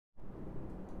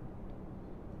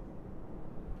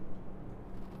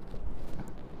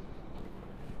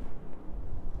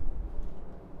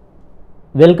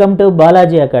Welcome to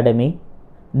Balaji Academy.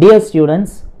 Dear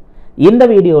students, இந்த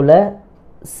வீடியோவில்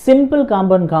simple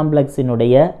compound complex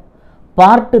இனுடைய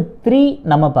part 3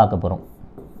 நம்ம பார்க்க போகிறோம்.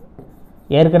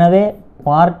 ஏற்கனவே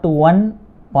part 1,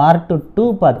 part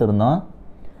 2 பார்த்துருந்தோம்.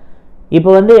 இப்போ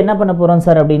வந்து என்ன பண்ண போகிறோம்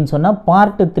சார் அப்படின்னு சொன்னால்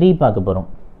part 3 பார்க்க போகிறோம்.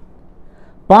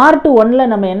 part 1ல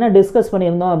நம்ம என்ன டிஸ்கஸ்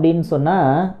பண்ணியிருந்தோம் அப்படின்னு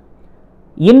சொன்னால்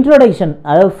இன்ட்ரோடக்ஷன்,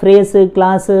 அதாவது phrase,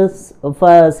 classes,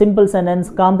 simple sentence,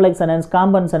 complex sentence,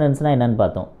 compound சென்டென்ஸ்னால் என்னென்னு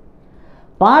பார்த்தோம்.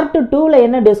 பார்ட் 2ல்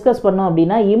என்ன டிஸ்கஸ் பண்ணோம்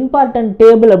அப்படின்னா இம்பார்ட்டன்ட்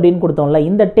டேபிள் அப்படின்னு கொடுத்தோம்ல,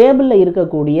 இந்த டேபிளில்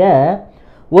இருக்கக்கூடிய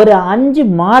ஒரு 5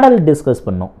 மாடல் டிஸ்கஸ்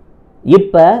பண்ணோம்.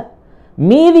 இப்போ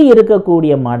மீதி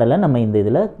இருக்கக்கூடிய மாடலை நம்ம இந்த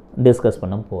இதில் டிஸ்கஸ்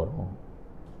பண்ண போகிறோம்.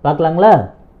 பார்க்கலாங்களா?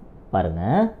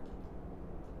 பாருங்கள்,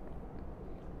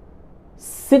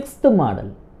 6th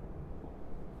மாடல்.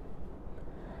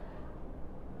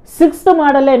 6th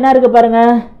மாடலில் என்ன இருக்கு பாருங்க,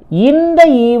 இன் the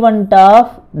event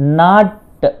of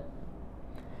not,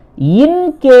 in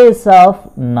case of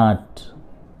not.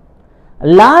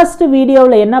 Last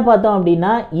வீடியோவில் என்ன பார்த்தோம்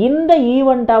அப்படின்னா இன் த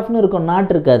ஈவெண்ட் ஆஃப்னு இருக்கும்,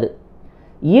 நாட் இருக்காது.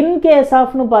 இன் கேஸ்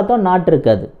ஆஃப்னு பார்த்தோம், நாட்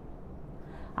இருக்காது.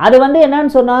 அது வந்து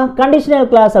என்னன்னு சொன்னால் கண்டிஷனல்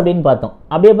கிளாஸ் அப்படின்னு பார்த்தோம்.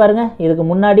 அப்படியே பாருங்கள், இதுக்கு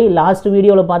முன்னாடி லாஸ்ட்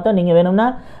வீடியோவில் பார்த்தோம். நீங்கள் வேணும்னா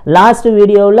லாஸ்ட்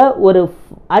வீடியோவில் ஒரு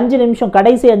 5 நிமிஷம்,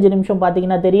 கடைசி 5 நிமிஷம்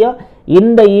பார்த்தீங்கன்னா தெரியும்.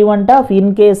 இந்த event of,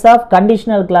 in case of,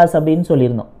 conditional clause அப்படின்னு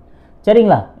சொல்லியிருந்தோம்.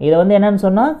 சரிங்களா? இதை வந்து என்னன்னு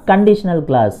சொன்னால் கண்டிஷனல்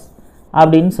கிளாஸ்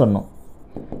அப்படின்னு சொன்னோம்.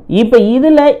 இப்போ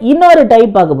இதில் இன்னொரு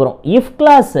டைப் பார்க்க போகிறோம். If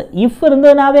class. இஃப்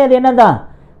இருந்ததுனாவே அது என்ன தான்,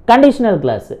 கண்டிஷனல்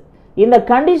கிளாஸ். இந்த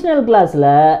கண்டிஷனல்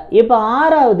கிளாஸில் இப்போ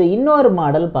 6வது இன்னொரு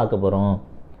மாடல் பார்க்க போகிறோம்.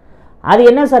 அது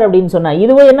என்ன சார் அப்படின்னு சொன்னால்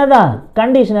இதுவும் என்னதான்,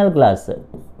 கண்டிஷனல் கிளாஸ்.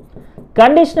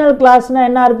 கண்டிஷனல் கிளாஸ்னால்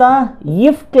என்ன அர்த்தம்,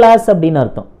 இஃப் கிளாஸ் அப்படின்னு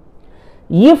அர்த்தம்.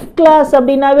 இஃப் கிளாஸ்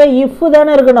அப்படின்னாவே இஃப்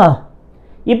தானே இருக்கணும்.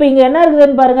 இப்போ இங்கே என்ன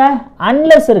இருக்குதுன்னு பாருங்க,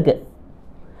 அன்லெஸ் இருக்கு.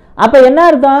 அப்போ என்ன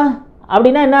அர்த்தம்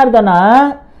அப்படின்னா என்ன அர்த்தம்னா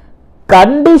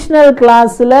கண்டிஷனல்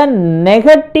கிளாஸில்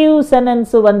நெகட்டிவ்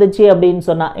சென்டென்ஸ் வந்துச்சு அப்படின்னு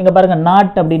சொன்னால், இங்கே பாருங்க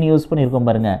நாட் அப்படின்னு யூஸ் பண்ணியிருக்கோம்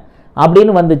பாருங்க,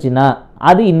 அப்படின்னு வந்துச்சுன்னா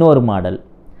அது இன்னொரு மாடல்.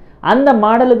 அந்த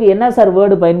மாடலுக்கு என்ன சார்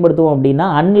வேர்டு பயன்படுத்துவோம் அப்படின்னா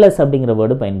அன்லெஸ் அப்படிங்கிற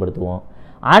வேர்டு பயன்படுத்துவோம்.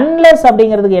 அன்லெஸ்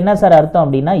அப்படிங்கிறதுக்கு என்ன சார் அர்த்தம்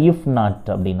அப்படின்னா இஃப் நாட்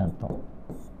அப்படின்னு அர்த்தம்.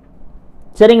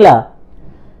 சரிங்களா?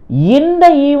 இன்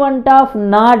the event of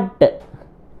not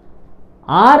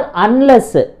R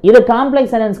unless, இது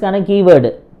காம்ப்ளெக்ஸ் சென்டென்ஸ்க்கான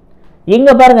கீவேர்டு.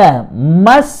 இங்க பாருங்க,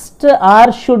 மஸ்ட்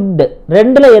ஆர் ஷுட்,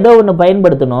 ரெண்டுல ஏதோ ஒன்று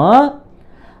பயன்படுத்தணும்.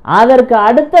 அதற்கு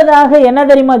அடுத்ததாக என்ன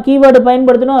தெரியுமா கீவேர்டு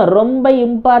பயன்படுத்தணும், ரொம்ப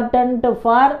important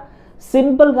for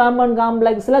simple compound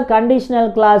காம்ப்ளெக்ஸில் conditional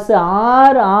clause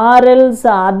R, ஆர்எல்ஸ்,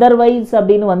 otherwise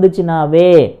அப்படின்னு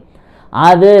வந்துச்சுனாவே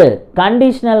அது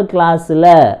கண்டிஷனல் கிளாஸில்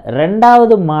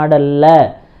ரெண்டாவது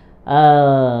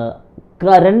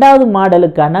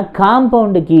மாடலுக்கான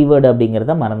காம்பவுண்டு கீவேர்டு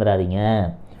அப்படிங்கிறத மறந்துடாதீங்க.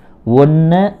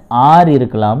 ஒன்று ஆர்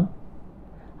இருக்கலாம்,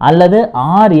 அல்லது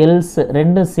ஆர் எல்ஸ்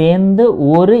ரெண்டும் சேர்ந்து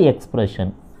ஒரு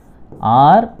எக்ஸ்பிரஷன்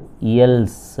ஆர்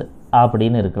எல்ஸ்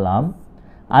அப்படின்னு இருக்கலாம்,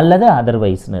 அல்லது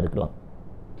அதர்வைஸ்னு இருக்கலாம்.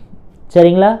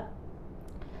 சரிங்களா?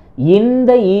 இன்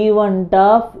the event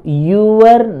of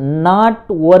your not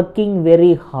working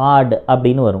very hard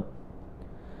அப்படின்னு வரும்.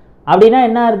 அப்படின்னா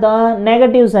என்ன அர்த்தம்,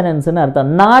 நெகட்டிவ் சென்டென்ஸ்னு அர்த்தம்.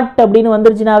 நாட் அப்படின்னு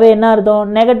வந்துருச்சுனாவே என்ன அர்த்தம்,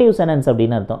 நெகட்டிவ் சென்டென்ஸ்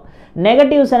அப்படின்னு அர்த்தம்.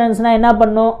 நெகட்டிவ் சென்டென்ஸ்னால் என்ன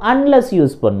பண்ணும், அன்லெஸ்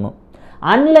யூஸ் பண்ணும்.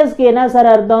 அன்லெஸ்க்கு என்ன சார்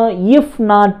அர்த்தம், இஃப்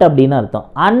நாட் அப்படின்னு அர்த்தம்.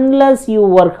 அன்லெஸ் யூ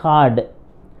ஒர்க் ஹார்ட்,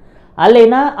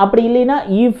 அல்லைன்னா அப்படி இல்லைன்னா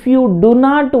if you to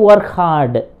not work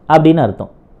hard அப்படின்னு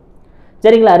அர்த்தம்.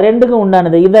 சரிங்களா? ரெண்டுக்கும்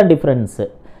உண்டானது இதுதான் டிஃப்ரென்ஸு.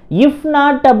 இஃப்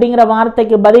நாட் அப்படிங்கிற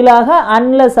வார்த்தைக்கு பதிலாக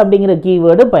அன்லெஸ் அப்படிங்கிற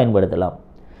கீவேர்டு பயன்படுத்தலாம்.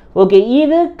 ஓகே,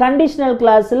 இது கண்டிஷனல்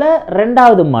கிளாஸில்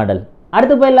ரெண்டாவது மாடல்.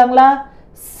 அடுத்து போயிடலாங்களா?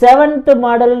 7th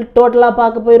மாடல் டோட்டலாக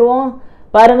பார்க்க போயிடுவோம்.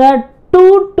 பாருங்க,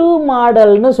 2-2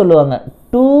 மாடல்னு சொல்லுவாங்க.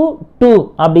 2-2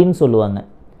 அப்படின்னு சொல்லுவாங்க.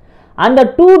 அந்த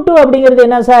 2-2 அப்படிங்கிறது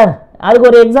என்ன சார், அதுக்கு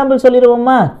ஒரு example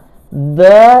சொல்லிடுவோமா.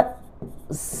 The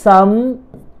sum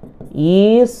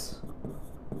is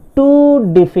too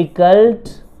difficult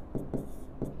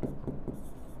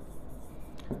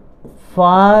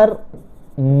for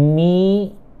me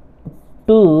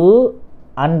to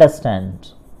understand.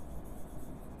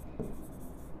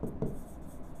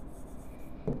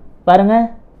 பாருங்க,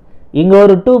 இங்க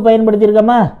ஒரு 2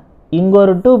 பயன்படுத்தியிருக்கோமா, இங்க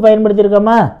ஒரு 2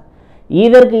 பயன்படுத்தியிருக்கோமா.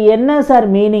 இதற்கு என்ன சார்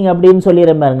மீனிங் அப்படின்னு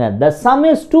சொல்லிடுறேன் பாருங்க. the sum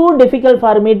is too difficult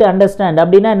for me to understand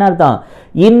அப்படின்னா என்ன அர்த்தம்,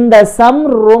 இந்த சம்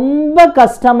ரொம்ப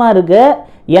கஷ்டமா இருக்கு,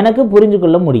 எனக்கு புரிந்து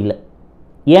கொள்ள முடியல,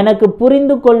 எனக்கு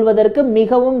புரிந்து கொள்வதற்கு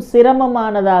மிகவும்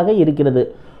சிரமமானதாக இருக்கிறது.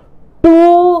 2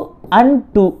 and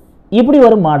 2 இப்படி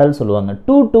ஒரு மாடல் சொல்லுவாங்க,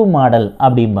 2-2 மாடல்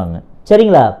அப்படிம்பாங்க.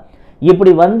 சரிங்களா?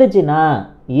 இப்படி வந்துச்சுன்னா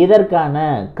இதற்கான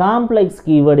காம்ப்ளெக்ஸ்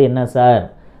கீவேர்டு என்ன சார்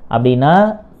அப்படின்னா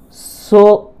so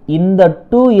இந்த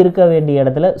டூ இருக்க வேண்டிய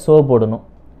இடத்துல ஸோ போடணும்.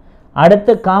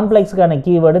 அடுத்து காம்ப்ளெக்ஸுக்கான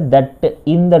கீவேர்டு தட்,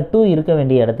 இந்த டூ இருக்க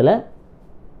வேண்டிய இடத்துல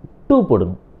டூ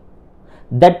போடணும்,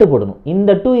 தட்டு போடணும்.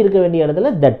 இந்த டூ இருக்க வேண்டிய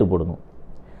இடத்துல தட்டு போடணும்.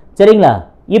 சரிங்களா?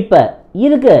 இப்போ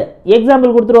இதுக்கு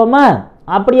எக்ஸாம்பிள் கொடுத்துருவோமா?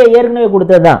 அப்படியே ஏற்கனவே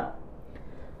கொடுத்தது தான்.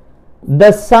 The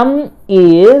sum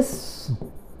is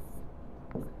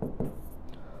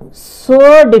so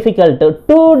difficult.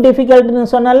 Too difficult னு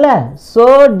சொன்னல்ல, so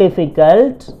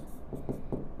difficult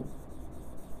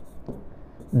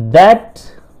that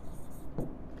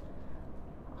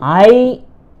I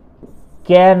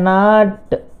cannot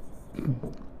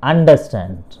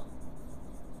understand.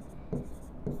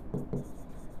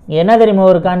 என்ன தெரியுமா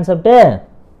ஒரு கான்செப்ட்?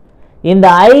 இந்த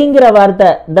ஐங்கிற வார்த்தை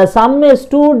the sum is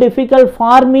too difficult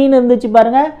for me ன்னு இருந்துச்சு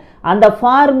பாருங்க, அந்த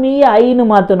for me ஐன்னு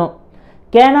மாற்றணும்.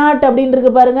 cannot அப்படின்னு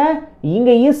இருக்கு பாருங்க,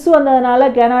 இங்கே இஸ்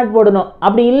வந்ததுனால cannot போடணும்.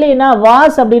 அப்படி இல்லைன்னா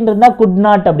was அப்படின்னு இருந்தால் could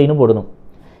not அப்படின்னு போடணும்.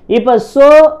 இப்போ so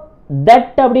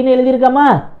that அப்படின்னு எழுதியிருக்கோமா?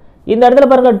 இந்த இடத்துல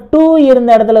பாருங்க, டூ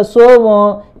இருந்த இடத்துல சோவும்,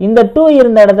 இந்த டூ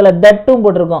இருந்த இடத்துல தட்டும்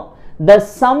போட்டிருக்கோம். the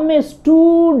sum is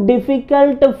too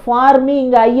difficult for me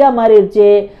இங்கே ஐயா மாறிடுச்சு.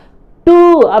 டூ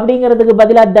அப்படிங்கிறதுக்கு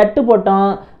பதிலாக தட்டு போட்டோம்.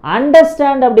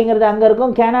 அண்டர்ஸ்டாண்ட் அப்படிங்கிறது அங்கே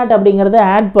இருக்கும், கேனாட் அப்படிங்கிறத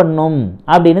ஆட் பண்ணும்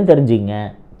அப்படின்னு தெரிஞ்சுங்க.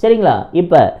 சரிங்களா?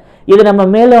 இப்போ இது நம்ம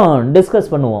மேலும்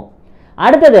டிஸ்கஸ் பண்ணுவோம்.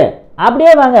 அடுத்தது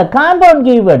அப்படியே வாங்க, காம்பவுண்ட்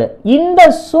கீவேர்டு. இந்த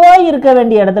சோ இருக்க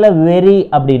வேண்டிய இடத்துல வெரி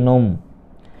அப்படின்னும்,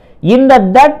 இந்த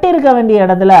தட் இருக்க வேண்டிய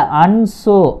இடத்துல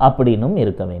அன்சோ அப்படின்னும்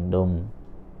இருக்க வேண்டும்.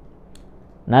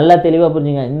 நல்லா தெளிவாக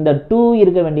புரிஞ்சுங்க. இந்த டூ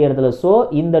இருக்க வேண்டிய இடத்துல சோ,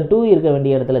 இந்த டூ இருக்க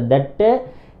வேண்டிய இடத்துல தட்டு,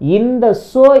 இந்த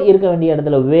சோ இருக்க வேண்டிய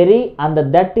இடத்துல வெரி, அந்த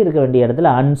தட் இருக்க வேண்டிய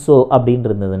இடத்துல அன்சோ அப்படின்னு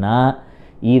இருந்ததுன்னா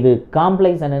இது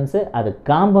காம்ப்ளெக்ஸ் சென்டென்ஸு, அது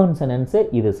காம்பவுண்ட் சென்டென்ஸு,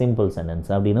 இது சிம்பிள் சென்டென்ஸ்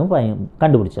அப்படின்னு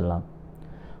கண்டுபிடிச்சிடலாம்.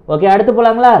 ஓகே, அடுத்து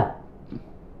போகலாங்களா?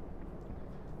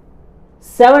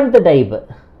 7th type,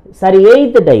 sorry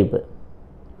 8th type.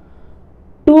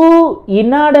 To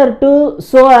in order to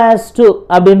so as to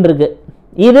அப்படின்னு இருக்கு.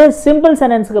 இது சிம்பிள்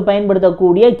சென்டென்ஸுக்கு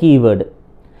பயன்படுத்தக்கூடிய கீவேர்டு.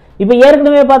 இப்போ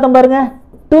ஏற்கனவே பார்த்தோம் பாருங்க,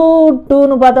 டூ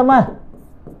டூன்னு பார்த்தோமா?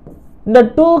 இந்த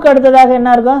டூக்கு அடுத்ததாக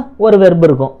என்ன இருக்கும்? ஒரு வெர்பு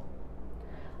இருக்கும்.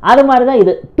 அது மாதிரி தான்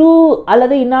இது. டூ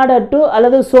அல்லது இன் ஆர்டர் டு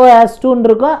அல்லது சோ ஆஸ் டூன்னு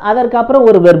இருக்கும், அதற்கு அப்புறம்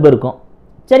ஒரு வெர்பு இருக்கும்.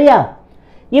 சரியா?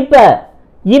 இப்போ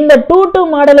இந்த டூ டூ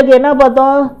மாடலுக்கு என்ன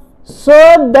பார்த்தோம்? சோ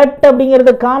தட்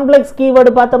அப்படிங்கிறது காம்ப்ளெக்ஸ்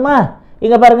கீவேர்டு பார்த்தோமா?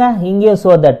 இங்கே பாருங்க, இங்கேயும்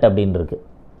சோ தட் அப்படின்னு இருக்கு.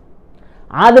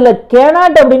 அதில்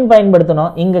கேனாட் அப்படின்னு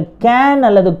பயன்படுத்தணும், இங்கே கேன்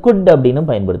அல்லது குட் அப்படின்னு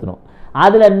பயன்படுத்தணும்.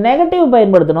 அதில் நெகட்டிவ்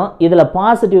பயன்படுத்தணும், இதில்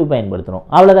பாசிட்டிவ் பயன்படுத்தணும்.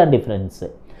 அவ்வளோதான் டிஃப்ரென்ஸு.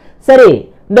 சரி,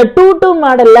 இந்த டூ டூ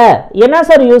மாடலில் என்ன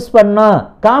சார் யூஸ் பண்ணோம்?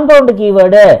 காம்பவுண்ட்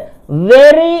கீவேர்டு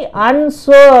வெரி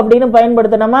அன்சோ அப்படின்னு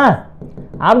பயன்படுத்தணுமா?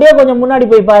 அப்படியே கொஞ்சம் முன்னாடி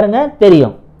போய் பாருங்க,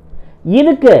 தெரியும்.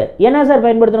 இதுக்கு என்ன சார்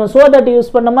பயன்படுத்தணும்? சோ தட்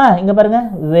யூஸ் பண்ணோமா? இங்கே பாருங்க,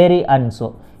 வெரி அன்சோ.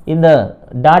 இந்த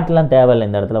டாட்லாம் தேவையில்லை,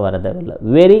 இந்த இடத்துல வர தேவையில்லை.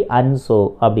 வெரி அன்சோ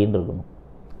அப்படின்னு இருக்கணும்.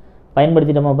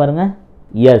 பயன்படுத்திட்டோமா பாருங்க?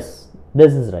 S,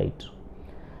 this is right.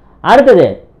 அடுத்தது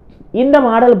இந்த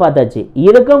மாடல் பார்த்தாச்சு.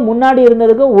 இதுக்கும் முன்னாடி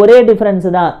இருந்ததுக்கும் ஒரே டிஃப்ரென்ஸ்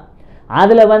தான்.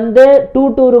 அதில் வந்து டூ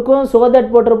டூ இருக்கும், சோ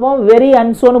தட் போட்டிருப்போம், வெரி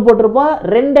அன்சோன்னு போட்டிருப்போம்,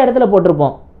 ரெண்டு இடத்துல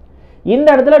போட்டிருப்போம். இந்த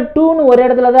இடத்துல டூன்னு ஒரு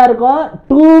இடத்துல தான் இருக்கும்,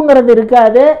 டூங்கிறது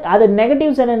இருக்காது. அது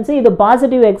நெகட்டிவ் சென்டென்ஸு, இது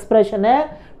பாசிட்டிவ் எக்ஸ்பிரஷனு.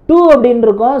 டூ அப்படின்னு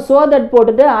இருக்கும், சோ தட்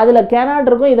போட்டுட்டு அதில் கேனாட்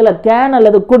இருக்கும், இதில் கேன்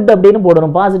அல்லது குட் அப்படின்னு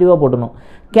போடணும், பாசிட்டிவாக போடணும்.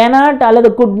 கேனாட் அல்லது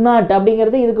குட் நாட்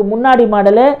அப்படிங்கிறது இதுக்கு முன்னாடி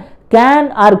மாடலு, கேன்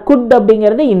ஆர் குட்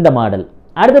அப்படிங்கிறது இந்த மாடல்.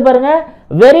 அடுத்து பாருங்க,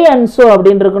 வெரி அன்சோ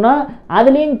அப்படின்னு இருக்கணும்,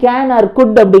 அதுலேயும் கேன் ஆர்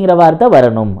குட் அப்படிங்கிற வார்த்தை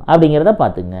வரணும் அப்படிங்கிறத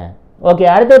பார்த்துங்க. ஓகே,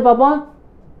 அடுத்து பார்ப்போம்.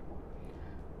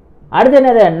 அடுத்து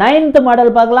என்னது? 9th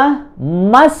மாடல் பார்க்கலாம்.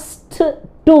 மஸ்ட்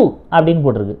டு அப்படின்னு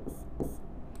போட்டிருக்கு.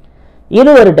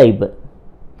 இது ஒரு டைப்பு.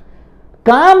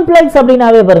 காம்ப்ளெக்ஸ்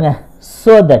அப்படின்னாவே பாருங்க,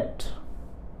 சோ தட்.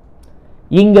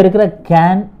 இங்க இருக்கிற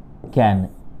கேன் கேன்,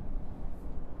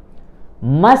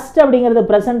 மஸ்ட் அப்படிங்கிறது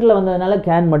பிரசன்ட்ல வந்ததுனால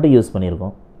கேன் மட்டும் யூஸ்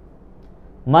பண்ணியிருக்கோம்.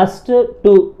 மஸ்ட்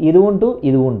டு, இதுவும் டு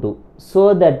இதுவும் டு. சோ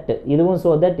தட், இதுவும்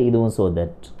சோ தட் இதுவும் சோ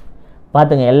தட்.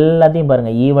 பார்த்துங்க, எல்லாத்தையும்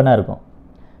பாருங்க, ஈவனாக இருக்கும்.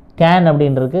 கேன்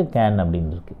அப்படின்னு இருக்கு, கேன்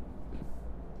அப்படின்னு இருக்கு.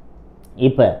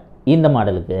 இப்போ இந்த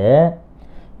மாடலுக்கு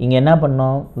இங்கே என்ன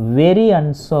பண்ணோம்? வெரி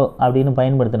அன்சோ அப்படின்னு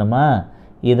பயன்படுத்தணுமா?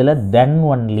 இதில் தென்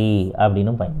ஒன்லி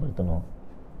அப்படின்னு பயன்படுத்தணும்.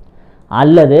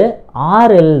 அல்லது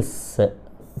ஆர் எல்ஸ்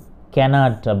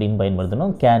கேனாட் அப்படின்னு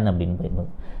பயன்படுத்தணும், கேன் அப்படின்னு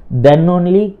பயன்படுத்தணும். தென்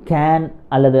ஒன்லி கேன்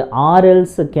அல்லது ஆர்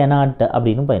எல்ஸ் கேனாட்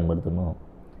அப்படின்னு பயன்படுத்தணும்.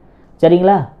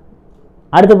 சரிங்களா?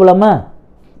 அடுத்து போலாமா?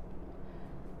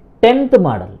 10th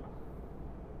model.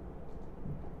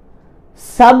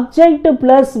 Subject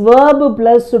plus verb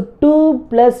plus to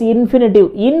plus infinitive.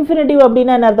 Infinitive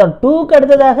அப்படின்னா என்ன அர்த்தம்? டூக்கு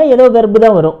அடுத்ததாக ஏதோ வெர்பு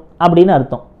தான் வரும் அப்படின்னு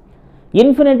அர்த்தம்.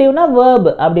 இன்ஃபினிட்டிவ்னா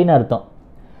வேர்பு அப்படின்னு அர்த்தம்.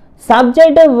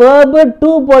 சப்ஜெக்ட் verb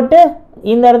to போட்டு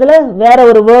இந்த இடத்துல வேற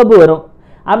ஒரு verb வரும்.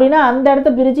 அப்படின்னா அந்த இடத்த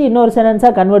பிரித்து இன்னொரு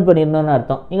சென்டென்ஸாக கன்வெர்ட் பண்ணிடணும்னு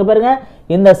அர்த்தம். இங்கே பாருங்கள்,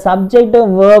 இந்த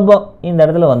சப்ஜெக்டும் வேர்பும் இந்த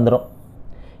இடத்துல வந்துடும்.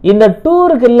 இந்த டூ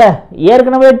இருக்குல்ல,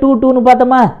 ஏற்கனவே டூன்னு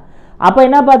பார்த்தோமா? அப்போ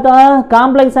என்ன பார்த்தோம்?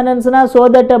 காம்ப்ளெக்ஸ் சென்டென்ஸ்னா ஸோ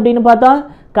தட் அப்படின்னு பார்த்தோம்.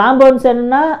 காம்பவுண்ட்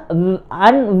சென்டென்ஸ்னா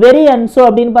வெரி அண்ட் ஸோ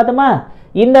அப்படின்னு பார்த்தோமா?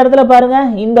 இந்த இடத்துல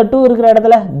பாருங்கள், இந்த டூ இருக்கிற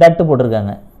இடத்துல தட்டு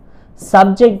போட்டிருக்காங்க.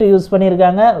 சப்ஜெக்ட் யூஸ்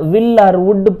பண்ணியிருக்காங்க, will or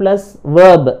would plus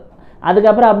verb.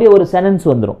 அதுக்கப்புறம் அப்படியே ஒரு சென்டென்ஸ்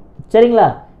வந்துடும். சரிங்களா?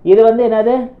 இது வந்து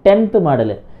என்னது? 10th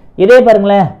model. இதே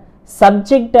பாருங்களேன்,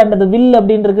 சப்ஜெக்ட் அண்ட் வில்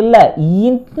அப்படின்னு இருக்குல்ல,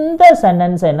 இந்த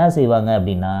சென்டென்ஸ் என்ன செய்வாங்க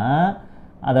அப்படின்னா,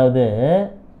 அதாவது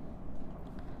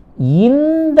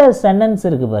இந்த சென்டென்ஸ்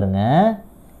இருக்கு பாருங்க,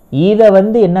 இதை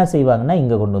வந்து என்ன செய்வாங்கன்னா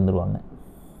இங்க கொண்டு வந்துருவாங்க.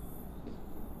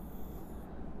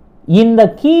 இந்த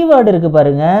கீவேர்டு இருக்கு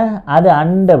பாருங்க, அது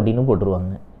அண்ட் அப்படின்னு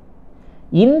போட்டுருவாங்க.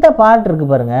 இந்த பார்ட் இருக்கு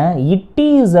பாருங்க, இட்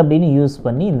இஸ் அப்படின்னு யூஸ்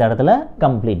பண்ணி இந்த இடத்துல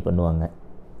கம்ப்ளீட் பண்ணுவாங்க.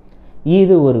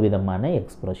 இது ஒரு விதமான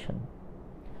எக்ஸ்பிரஷன்.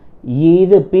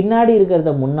 இது பின்னாடி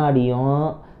இருக்கிறத முன்னாடியும்,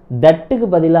 தட்டுக்கு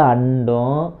பதிலாக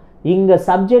அண்டும், இங்கே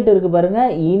சப்ஜெக்ட் இருக்குது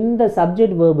பாருங்கள், இந்த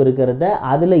சப்ஜெக்ட் வேர்ப் இருக்கிறத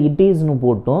அதில் இட் ஈஸ்னு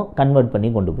போட்டும் கன்வெர்ட் பண்ணி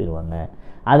கொண்டு போயிடுவாங்க.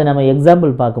 அது நம்ம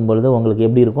எக்ஸாம்பிள் பார்க்கும்பொழுது உங்களுக்கு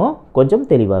எப்படி இருக்கும், கொஞ்சம்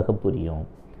தெளிவாக புரியும்.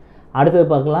 அடுத்தது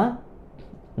பார்க்கலாம்,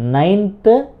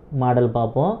 9th மாடல்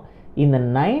பார்ப்போம். இந்த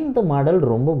 9th மாடல்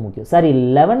ரொம்ப முக்கியம். சாரி,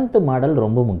 11th மாடல்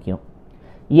ரொம்ப முக்கியம்.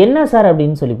 என்ன சார்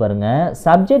அப்படின்னு சொல்லி பாருங்கள்,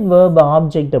 சப்ஜெக்ட் வேர்ப்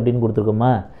ஆப்ஜெக்ட் அப்படின்னு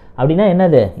கொடுத்துருக்கோமா? அப்படின்னா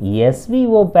என்னது?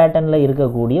 எஸ்விஓ பேட்டர்னில்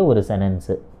இருக்கக்கூடிய ஒரு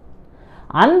சென்டென்ஸு.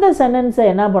 அந்த சென்டென்ஸை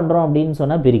என்ன பண்ணுறோம் அப்படின்னு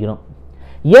சொன்னால் பிரிக்கிறோம்.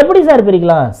 எப்படி சார்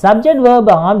பிரிக்கலாம்? சப்ஜெக்ட்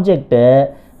வேர்ப் ஆப்ஜெக்ட்டு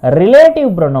ரிலேட்டிவ்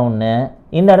ப்ரொனவுன்னு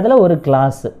இந்த இடத்துல ஒரு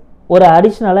கிளாஸ், ஒரு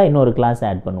அடிஷ்னலாக இன்னொரு கிளாஸ்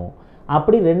ஆட் பண்ணுவோம்.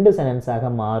 அப்படி 2 சென்டென்ஸாக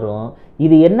மாறும்.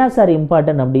 இது என்ன சார்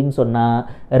இம்பார்ட்டன்ட் அப்படின்னு சொன்னால்,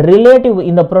 ரிலேட்டிவ்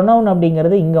இந்த ப்ரொனவுன்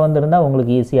அப்படிங்கிறது இங்கே வந்திருந்தால்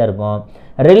உங்களுக்கு ஈஸியாக இருக்கும்.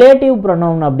 ரிலேட்டிவ்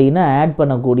ப்ரொனவுன் அப்படின்னு ஆட்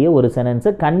பண்ணக்கூடிய ஒரு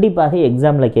சென்டென்ஸை கண்டிப்பாக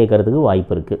எக்ஸாமில் கேட்கறதுக்கு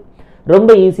வாய்ப்பு இருக்குது.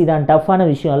 ரொம்ப ஈஸி தான், டஃப்பான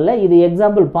விஷயம் இல்லை. இது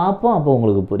எக்ஸாம்பிள் பார்ப்போம், அப்போ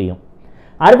உங்களுக்கு புரியும்.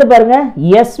 அடுத்து பாருங்கள்,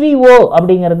 எஸ்விஓ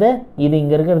அப்படிங்கிறது இது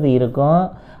இங்கே இருக்கிறது இருக்கும்.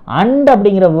 அண்ட்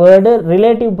அப்படிங்கிற வேர்டு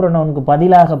ரிலேட்டிவ் ப்ரொனவுனுக்கு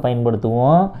பதிலாக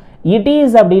பயன்படுத்துவோம். இட்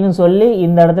இஸ் அப்படின்னு சொல்லி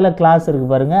இந்த இடத்துல கிளாஸ்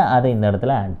இருக்குது பாருங்கள், அதை இந்த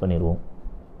இடத்துல ஆட் பண்ணிடுவோம்.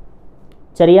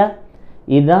 சரியா?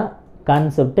 இதுதான்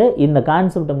கான்செப்ட். இந்த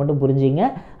கான்செப்டை மட்டும் புரிஞ்சிங்க.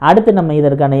 அடுத்து நம்ம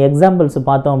இதற்கான எக்ஸாம்பிள்ஸ்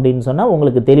பார்த்தோம் அப்படின்னு சொன்னால்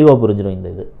உங்களுக்கு தெளிவாக புரிஞ்சிடும் இந்த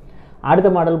இது. அடுத்த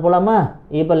மாடல் போகலாமா?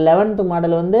 இப்போ 11th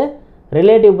மாடல் வந்து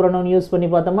ரிலேட்டிவ் ப்ரொனவுன் யூஸ் பண்ணி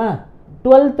பார்த்தோமா?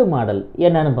 12th மாடல்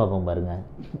என்னன்னு பார்ப்போம் பாருங்க.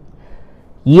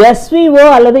 எஸ்விஓ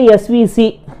அல்லது எஸ்விசி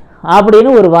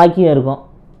அப்படின்னு ஒரு வாக்கியம் இருக்கும்.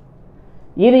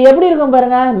 இது எப்படி இருக்கும்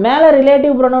பாருங்க, மேலே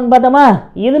ரிலேட்டிவ் ப்ரொனவுன் பார்த்தோமா?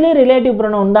 இதுலேயும் ரிலேட்டிவ்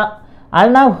ப்ரொனவுன் தான்.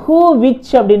 அதனால் ஹூ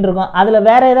விச் அப்படின்னு இருக்கும். அதில்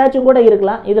வேற ஏதாச்சும் கூட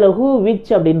இருக்கலாம், இதில் ஹூ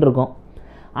விச் அப்படின்னு இருக்கும்.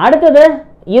 அடுத்தது,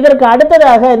 இதற்கு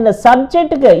அடுத்ததாக இந்த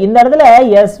சப்ஜெக்ட்டுக்கு இந்த இடத்துல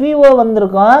எஸ்விஓ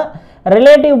வந்திருக்கும்,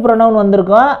 ரிலேட்டிவ் ப்ரொனவுன்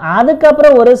வந்திருக்கும்,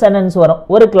 அதுக்கப்புறம் ஒரு சென்டென்ஸ் வரும்,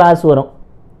 ஒரு கிளாஸ் வரும்.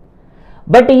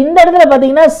 பட் இந்த இடத்துல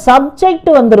பார்த்தீங்கன்னா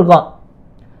சப்ஜெக்ட் வந்திருக்கும்,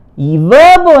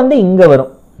 வேர்ப் வந்து இங்கே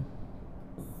வரும்.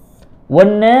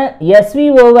 ஒன்று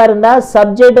எஸ்விஓவாக இருந்தால்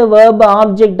சப்ஜெக்ட் வேர்ப்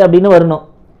ஆப்ஜெக்ட் அப்படின்னு வரணும்.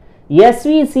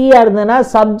 எஸ்விசியாக இருந்ததுன்னா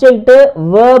சப்ஜெக்ட்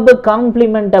வேர்ப்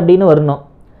காம்ப்ளிமெண்ட் அப்படின்னு வரணும்.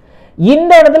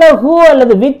 இந்த இடத்துல ஹூ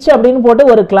அல்லது விச் அப்படின்னு போட்டு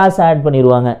ஒரு கிளாஸ் ஆட்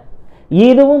பண்ணிடுவாங்க.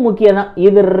 இதுவும் முக்கியம் தான்.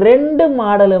 இது 2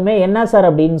 மாடலுமே என்ன சார்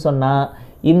அப்படின்னு சொன்னால்,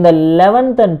 இந்த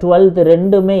 11th and 12th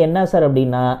ரெண்டுமே என்ன சார்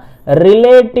அப்படின்னா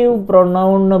ரிலேட்டிவ்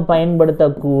ப்ரொனவுன்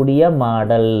பயன்படுத்தக்கூடிய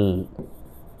மாடல்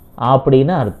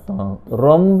அப்படின்னு அர்த்தம்.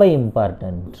 ரொம்ப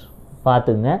இம்பார்ட்டன்ட்,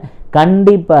 பார்த்துங்க.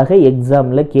 கண்டிப்பாக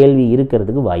எக்ஸாமில் கேள்வி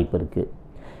இருக்கிறதுக்கு வாய்ப்பு இருக்குது.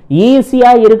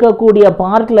 ஈஸியாக இருக்கக்கூடிய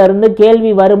பார்ட்டில் இருந்து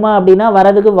கேள்வி வருமா அப்படின்னா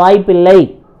வரதுக்கு வாய்ப்பில்லை.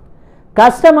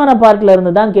 கஷ்டமான பார்ட்டில்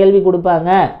இருந்து தான் கேள்வி கொடுப்பாங்க.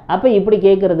 அப்போ இப்படி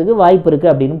கேட்கறதுக்கு வாய்ப்பு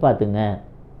இருக்குது அப்படின்னு பார்த்துங்க.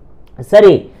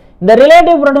 சரி, இந்த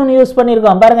ரிலேட்டிவ் ப்ரொனவுன் யூஸ்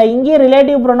பண்ணியிருக்கோம் பாருங்கள். இங்கேயும்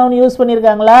ரிலேட்டிவ் ப்ரொனவுன் யூஸ்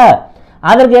பண்ணியிருக்காங்களா?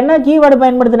 அதற்கு என்ன கீவேர்டு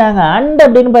பயன்படுத்தினாங்க? அண்ட்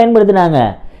அப்படின்னு பயன்படுத்தினாங்க.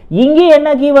 இங்கேயும் என்ன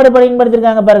கீவேர்டு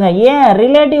பயன்படுத்தியிருக்காங்க பாருங்கள். ஏன்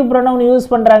ரிலேட்டிவ் ப்ரொனவுன்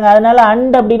யூஸ் பண்ணுறாங்க, அதனால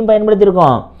அண்ட் அப்படின்னு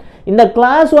பயன்படுத்தியிருக்கோம். இந்த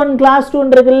கிளாஸ் 1 கிளாஸ்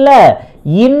 2 இருக்குல்ல,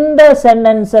 இந்த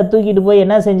சென்டென்ஸை தூக்கிட்டு போய்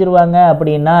என்ன செஞ்சிருவாங்க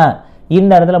அப்படின்னா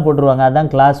இந்த இடத்துல போட்டுருவாங்க.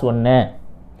 அதுதான் கிளாஸ் 1.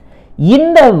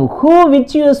 இந்த ஹூ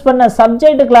விச் யூஸ் பண்ண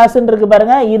சப்ஜெக்ட் கிளாஸ்ன்னு இருக்கு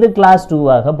பாருங்க, இது கிளாஸ்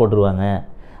 2ஆக போட்டுருவாங்க.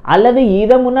 அல்லது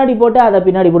இதை முன்னாடி போட்டு அதை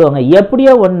பின்னாடி போடுவாங்க.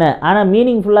 எப்படியோ ஒன்று, ஆனால்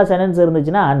மீனிங்ஃபுல்லாக சென்டென்ஸ்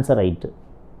இருந்துச்சுன்னா ஆன்சர் ரைட்டு.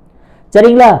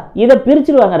 சரிங்களா? இதை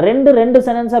பிரிச்சுடுவாங்க, ரெண்டு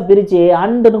சென்டென்ஸாக பிரித்து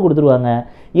அண்டுன்னு கொடுத்துருவாங்க.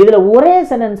 இதில் ஒரே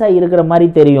சென்டென்ஸாக இருக்கிற மாதிரி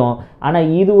தெரியும், ஆனால்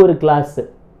இது ஒரு கிளாஸு.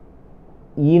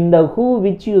 இந்த ஹூ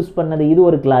விச் யூஸ் பண்ணது இது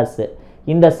ஒரு கிளாஸு,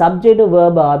 இந்த சப்ஜெக்ட்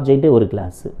வேர்ப் ஆப்ஜெக்ட் ஒரு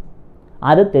கிளாஸு.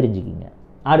 அதை தெரிஞ்சுக்கிங்க.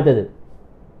 அடுத்தது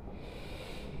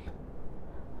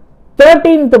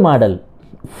 13th மாடல்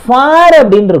ஃபார்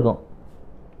அப்படின்னு இருக்கும்,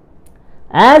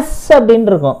 ஆஸ் அப்படின்னு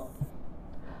இருக்கும்.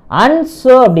 அண்ட்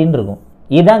ஸோ அப்படின்னு இருக்கும்.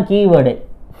 இதுதான் கீவேர்டு.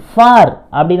 ஃபார்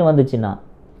அப்படின்னு வந்துச்சுன்னா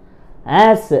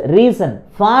ஆஸ் ரீசன்.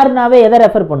 ஃபார்னாவே எதை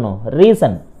ரெஃபர் பண்ணும்?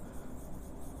 ரீசன்.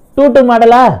 டு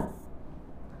மாடலா?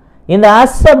 இந்த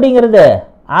அஸ் அப்படிங்கிறது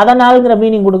அதனால்ங்கிற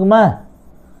மீனிங் கொடுக்குமா?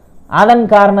 அதன்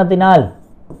காரணத்தினால்.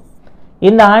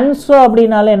 இந்த அன்சோ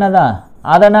அப்படின்னாலும் என்னதான்?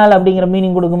 அதனால் அப்படிங்கிற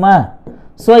மீனிங் கொடுக்குமா?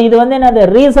 ஸோ இது வந்து என்னது?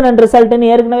 ரீசன் அண்ட் ரிசல்ட்னு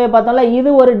ஏற்கனவே பார்த்தோம்ல. இது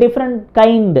ஒரு டிஃப்ரெண்ட்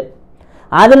கைண்ட்,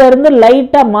 அதிலிருந்து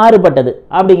லைட்டாக மாறுபட்டது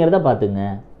அப்படிங்கிறத பார்த்துங்க.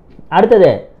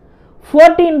 அடுத்தது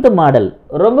 14th மாடல்,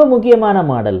 ரொம்ப முக்கியமான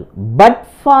மாடல். பட்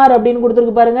ஃபார் அப்படின்னு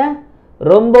கொடுத்துருக்கு பாருங்க,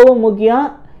 ரொம்பவும் முக்கியம்.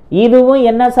 இதுவும்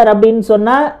என்ன சார் அப்படின்னு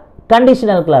சொன்னால்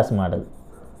conditional clause model.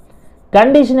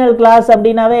 Conditional clause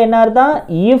அப்படின்னாவே என்ன அர்த்தம்?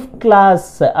 இஃப் கிளாஸ்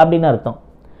அப்படின்னு அர்த்தம்.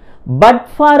 பட்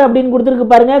ஃபார் அப்படின்னு கொடுத்துருக்கு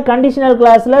பாருங்க, கண்டிஷனல்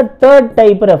கிளாஸில் தேர்ட்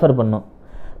டைப் ரெஃபர் பண்ணும்.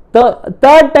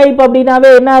 தேர்ட் டைப் அப்படின்னாவே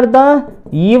என்ன அர்த்தம்?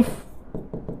 If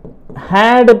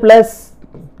had plus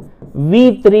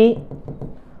V3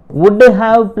 would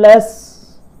have plus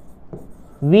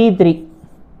V3.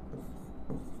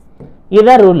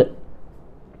 இதுதான் rule.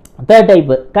 Third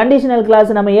type conditional clause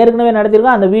நம்ம ஏற்கனவே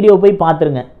நடத்திருக்கோம், அந்த வீடியோ போய்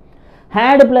பார்த்துருங்க.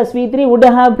 Had plus V3 would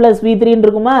have plus V3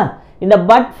 இருக்குமா? இந்த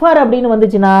பட் ஃபார் அப்படின்னு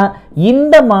வந்துச்சுன்னா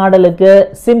இந்த மாடலுக்கு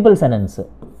simple sentence.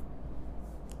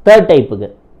 Third டைப்புக்கு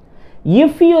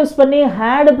if use பண்ணி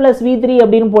ஹேட் பிளஸ் V3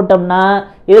 அப்படின்னு போட்டோம்னா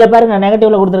இதில் பாருங்க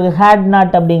நெகட்டிவ்ல கொடுத்துருக்கு ஹேட்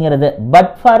நாட் அப்படிங்கிறது.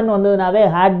 பட் ஃபார்னு வந்ததுனாவே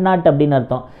ஹேட் நாட் அப்படின்னு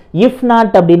அர்த்தம், இஃப்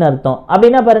நாட் அப்படின்னு அர்த்தம்.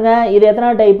 அப்படின்னா பாருங்க இது எத்தனை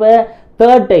டைப்பு?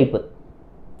 Third type.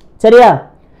 சரியா?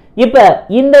 இப்போ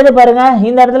இந்த இது பாருங்க,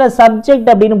 இந்த இடத்துல சப்ஜெக்ட்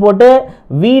அப்படின்னு போட்டு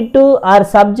V2 R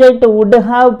subject would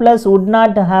have plus would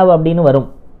not have அப்படின்னு வரும்.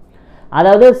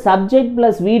 அதாவது subject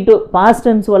plus V2 past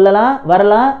tense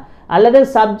வரலாம், அல்லது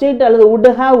சப்ஜெக்ட் அல்லது would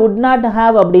have would not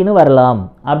have அப்படின்னு வரலாம்.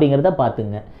 அப்படிங்கிறத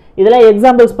பார்த்துங்க. இதெல்லாம்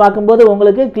எக்ஸாம்பிள்ஸ் பார்க்கும்போது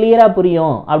உங்களுக்கு கிளியராக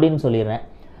புரியும் அப்படின்னு சொல்லிடுறேன்.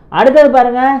 அடுத்தது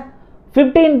பாருங்க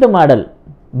 15th model.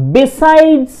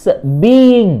 Besides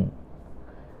being,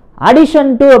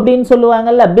 addition to அப்படின்னு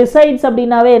சொல்லுவாங்கல்ல. பிசைட்ஸ்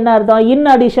அப்படின்னாவே என்ன அர்த்தம்? இன்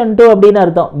அடிஷன் டு அப்படின்னு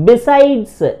அர்த்தம்.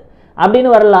 பிசைட்ஸ் அப்படின்னு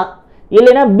வரலாம்,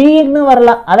 இல்லைன்னா பீயிங்னு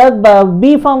வரலாம். அதாவது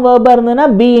பி ஃபார்ம் வேர்பாக இருந்ததுன்னா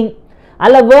பீயிங்,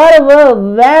 அல்ல வேற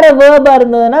வேர்பாக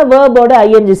இருந்ததுன்னா வேர்போட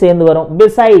ஐஎன்ஜி சேர்ந்து வரும்.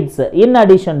 Besides, in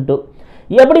addition to.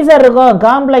 எப்படி சார் இருக்கும்?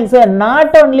 Complex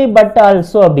not only but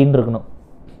also அப்படின்னு இருக்கணும்.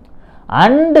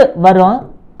 அண்ட் வரும்,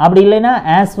 அப்படி இல்லைன்னா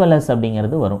ஆஸ் வெல் அஸ்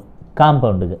அப்படிங்கிறது வரும்.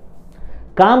 காம்பவுண்டுக்கு,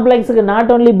 காம்ப்ளெக்ஸுக்கு not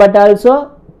only but also,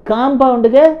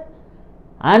 காம்பவுண்டுக்கு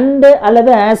and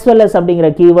அல்லது ஆஸ் வெல் அஸ் அப்படிங்கிற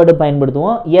கீவேர்டு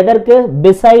பயன்படுத்துவோம். எதற்கு?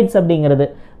 பிசைட்ஸ் அப்படிங்கிறது.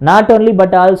 நாட் ஓன்லி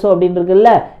பட் ஆல்சோ அப்படின்னு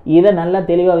இருக்குல்ல, இதை நல்லா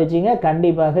தெளிவாக வச்சுங்க,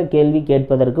 கண்டிப்பாக கேள்வி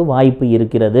கேட்பதற்கு வாய்ப்பு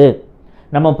இருக்கிறது.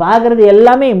 நம்ம பார்க்குறது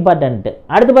எல்லாமே இம்பார்ட்டன்ட்டு.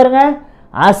 அடுத்து பாருங்க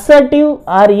அசர்டிவ்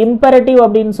ஆர் இம்பரட்டிவ்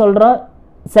அப்படின்னு சொல்கிறோம்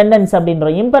சென்டென்ஸ்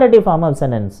அப்படின்றோம். இம்பரட்டிவ் ஃபார்ம் ஆஃப்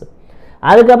சென்டென்ஸ்.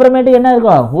 அதுக்கப்புறமேட்டு என்ன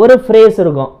இருக்கும்? ஒரு ஃப்ரேஸ்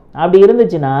இருக்கும். அப்படி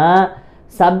இருந்துச்சுன்னா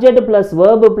subject plus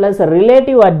verb plus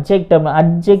relative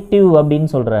adjective அப்படின்னு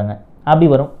சொல்கிறாங்க, அப்படி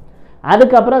வரும்.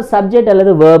 அதுக்கப்புறம் சப்ஜெக்ட்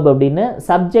அல்லது வேர்பு அப்படின்னு,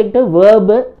 சப்ஜெக்ட்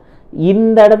வேர்பு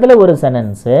இந்த இடத்துல ஒரு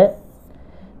சென்டென்ஸு,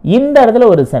 இந்த இடத்துல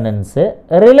ஒரு சென்டென்ஸு,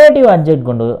 ரிலேட்டிவ்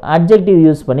அட்ஜெக்டிவ்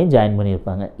யூஸ் பண்ணி ஜாயின்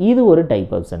பண்ணியிருப்பாங்க. இது ஒரு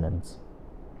டைப் ஆஃப் சென்டென்ஸ்.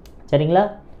 சரிங்களா?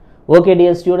 ஓகே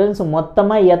டியர் ஸ்டூடெண்ட்ஸ்,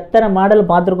 மொத்தமாக எத்தனை மாடல்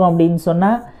பார்த்துருக்கோம் அப்படின்னு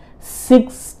சொன்னால்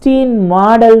 16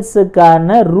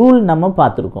 மாடல்ஸுக்கான ரூல் நம்ம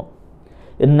பார்த்துருக்கோம்.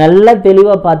 நல்லா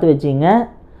தெளிவாக பார்த்து வச்சிங்க,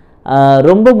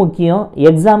 ரொம்ப முக்கியம்.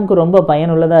 எக்ஸாமுக்கு ரொம்ப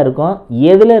பயனுள்ளதாக இருக்கும்.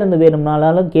 எதில் இருந்து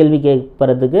வேணும்னாலும் கேள்வி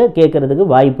கேட்கறதுக்கு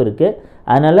வாய்ப்பு இருக்குது.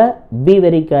 அதனால் பி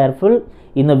வெரி கேர்ஃபுல்.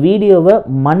 இந்த வீடியோவை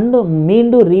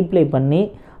மீண்டும் ரீப்ளே பண்ணி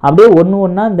அப்படியே ஒன்று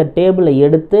ஒன்றா இந்த டேபிளை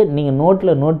எடுத்து நீங்கள்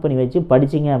நோட் பண்ணி வச்சு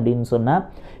படிச்சிங்க அப்படின்னு சொன்னால்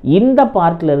இந்த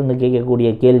பார்ட்டில் இருந்து கேட்கக்கூடிய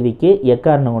கேள்விக்கு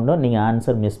எக்காரணம் கொண்டும் நீங்கள்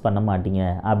ஆன்சர் மிஸ் பண்ண மாட்டீங்க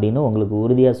அப்படின்னு உங்களுக்கு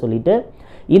உறுதியாக சொல்லிவிட்டு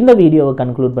இந்த வீடியோவை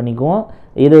கன்க்ளூட் பண்ணிக்குவோம்.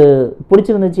 இது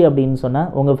பிடிச்சிருந்துச்சு அப்படின்னு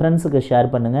சொன்னால் உங்கள் ஃப்ரெண்ட்ஸுக்கு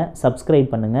ஷேர் பண்ணுங்கள்,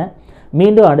 சப்ஸ்கிரைப் பண்ணுங்கள்.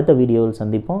 மீண்டும் அடுத்த வீடியோவில்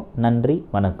சந்திப்போம். நன்றி,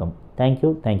 வணக்கம்.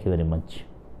 Thank you very much.